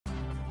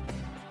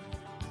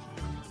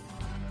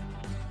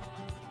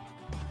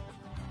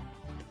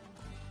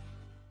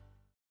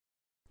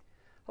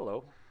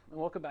Hello, and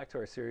welcome back to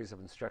our series of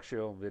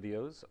instructional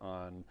videos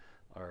on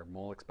our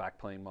Molex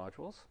backplane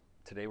modules.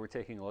 Today we're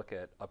taking a look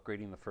at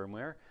upgrading the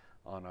firmware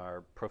on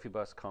our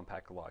Profibus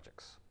compact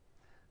Logics.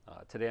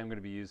 Today I'm going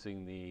to be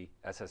using the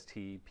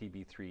SST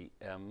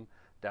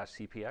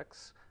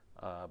PB3M-CPX,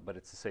 but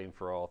it's the same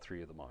for all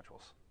three of the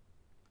modules.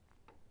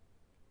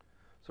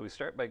 So we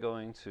start by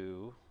going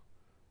to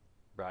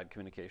Brad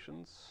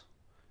Communications,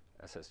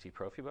 SST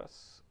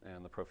Profibus,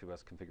 and the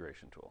Profibus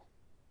configuration tool.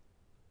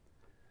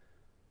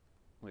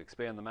 We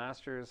expand the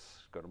masters,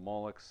 go to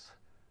Molex,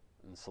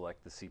 and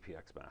select the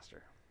CPX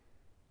master.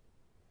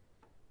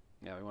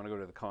 Now we want to go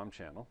to the COM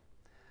channel.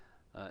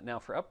 Now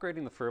for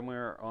upgrading the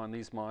firmware on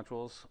these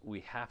modules, we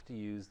have to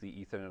use the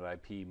Ethernet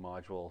IP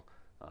module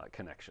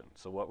connection.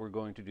 So what we're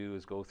going to do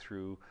is go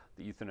through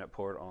the Ethernet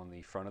port on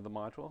the front of the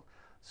module.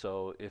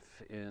 So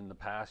if in the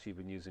past you've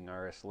been using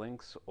RS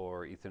links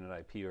or Ethernet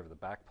IP over the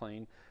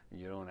backplane,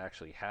 and you don't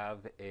actually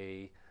have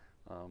a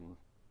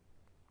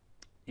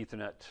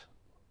Ethernet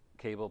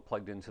cable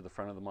plugged into the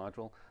front of the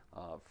module,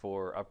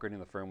 for upgrading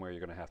the firmware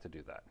you're going to have to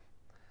do that.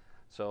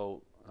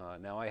 So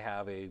now I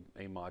have a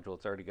module.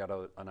 It's already got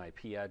an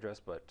IP address,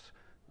 but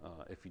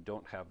if you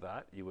don't have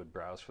that, you would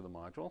browse for the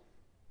module.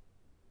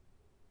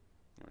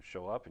 It would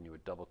show up and you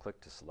would double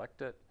click to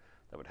select it.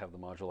 That would have the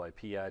module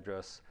IP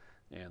address,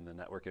 and the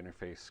network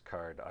interface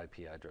card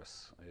IP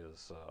address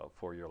is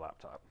for your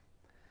laptop.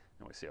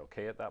 And we say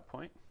OK at that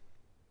point,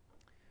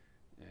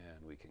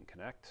 and we can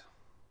connect.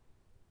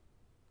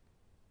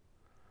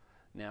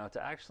 Now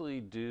to actually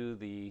do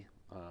the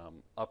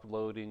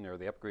uploading or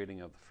the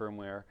upgrading of the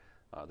firmware,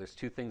 there's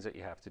two things that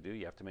you have to do.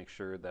 You have to make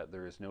sure that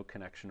there is no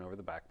connection over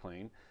the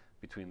backplane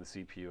between the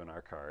CPU and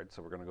our card.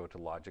 So we're going to go to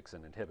Logics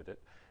and inhibit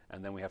it.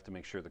 And then we have to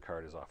make sure the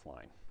card is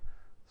offline.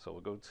 So we'll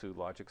go to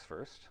Logics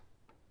first.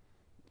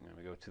 And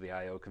we go to the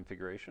I/O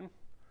configuration.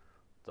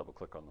 Double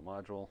click on the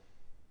module.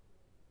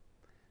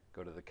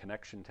 Go to the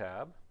Connection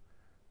tab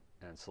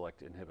and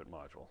select Inhibit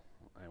Module.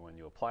 And when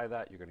you apply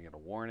that, you're going to get a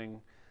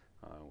warning.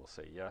 We'll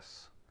say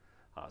yes.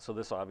 So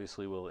this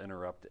obviously will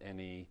interrupt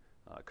any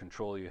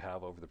control you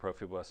have over the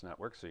Profibus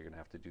network, so you're going to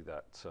have to do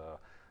that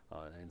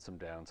in some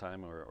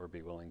downtime or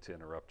be willing to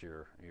interrupt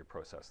your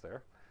process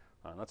there.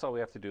 That's all we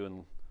have to do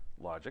in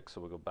Logic,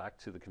 so we'll go back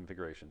to the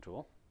configuration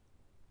tool.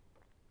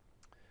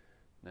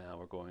 Now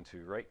we're going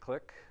to right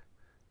click,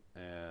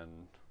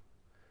 and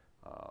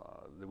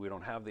we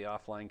don't have the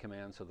offline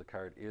command, so the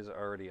card is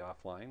already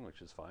offline,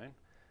 which is fine.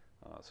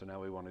 So now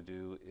what we want to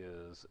do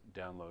is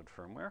download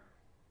firmware.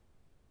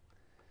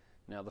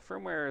 Now the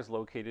firmware is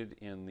located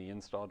in the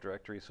install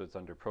directory, so it's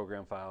under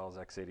Program Files,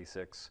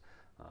 x86,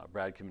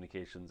 Brad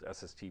Communications,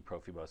 SST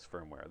Profibus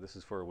firmware. This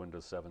is for a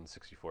Windows 7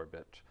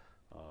 64-bit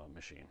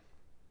machine.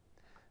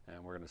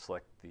 And we're going to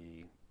select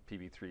the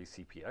PB3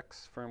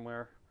 CPX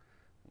firmware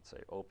and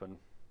say Open.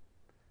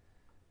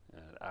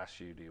 And it asks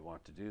you, do you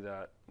want to do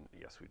that? And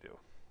yes, we do.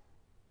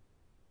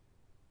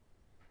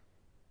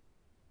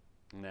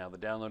 Now the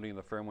downloading of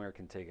the firmware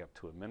can take up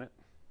to a minute.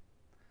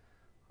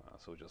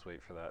 So we'll just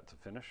wait for that to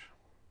finish.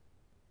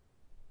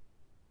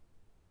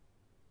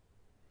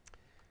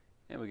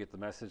 And we get the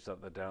message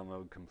that the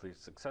download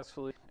completes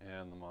successfully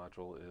and the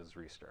module is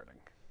restarting.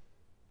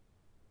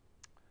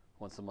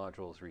 Once the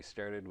module is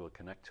restarted, we'll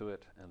connect to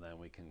it, and then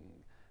we can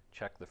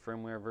check the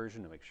firmware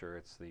version to make sure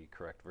it's the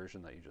correct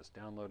version that you just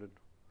downloaded.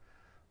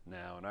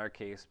 Now in our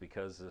case,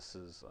 because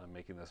I'm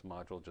making this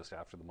module just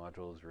after the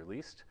module is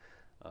released,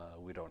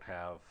 we don't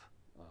have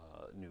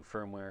new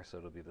firmware, so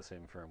it'll be the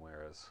same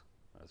firmware as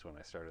when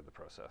I started the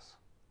process.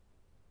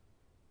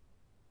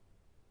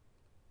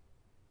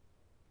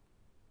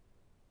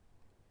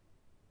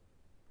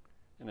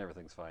 And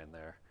everything's fine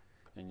there.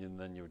 And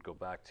then you would go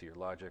back to your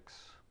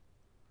Logics,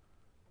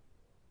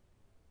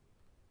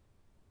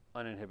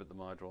 uninhibit the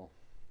module,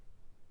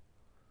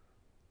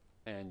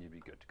 and you'd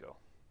be good to go.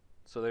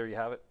 So there you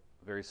have it.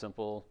 Very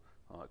simple,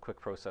 quick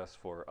process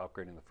for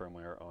upgrading the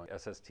firmware on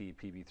SST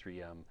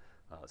PB3M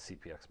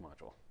CPX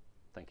module.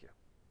 Thank you.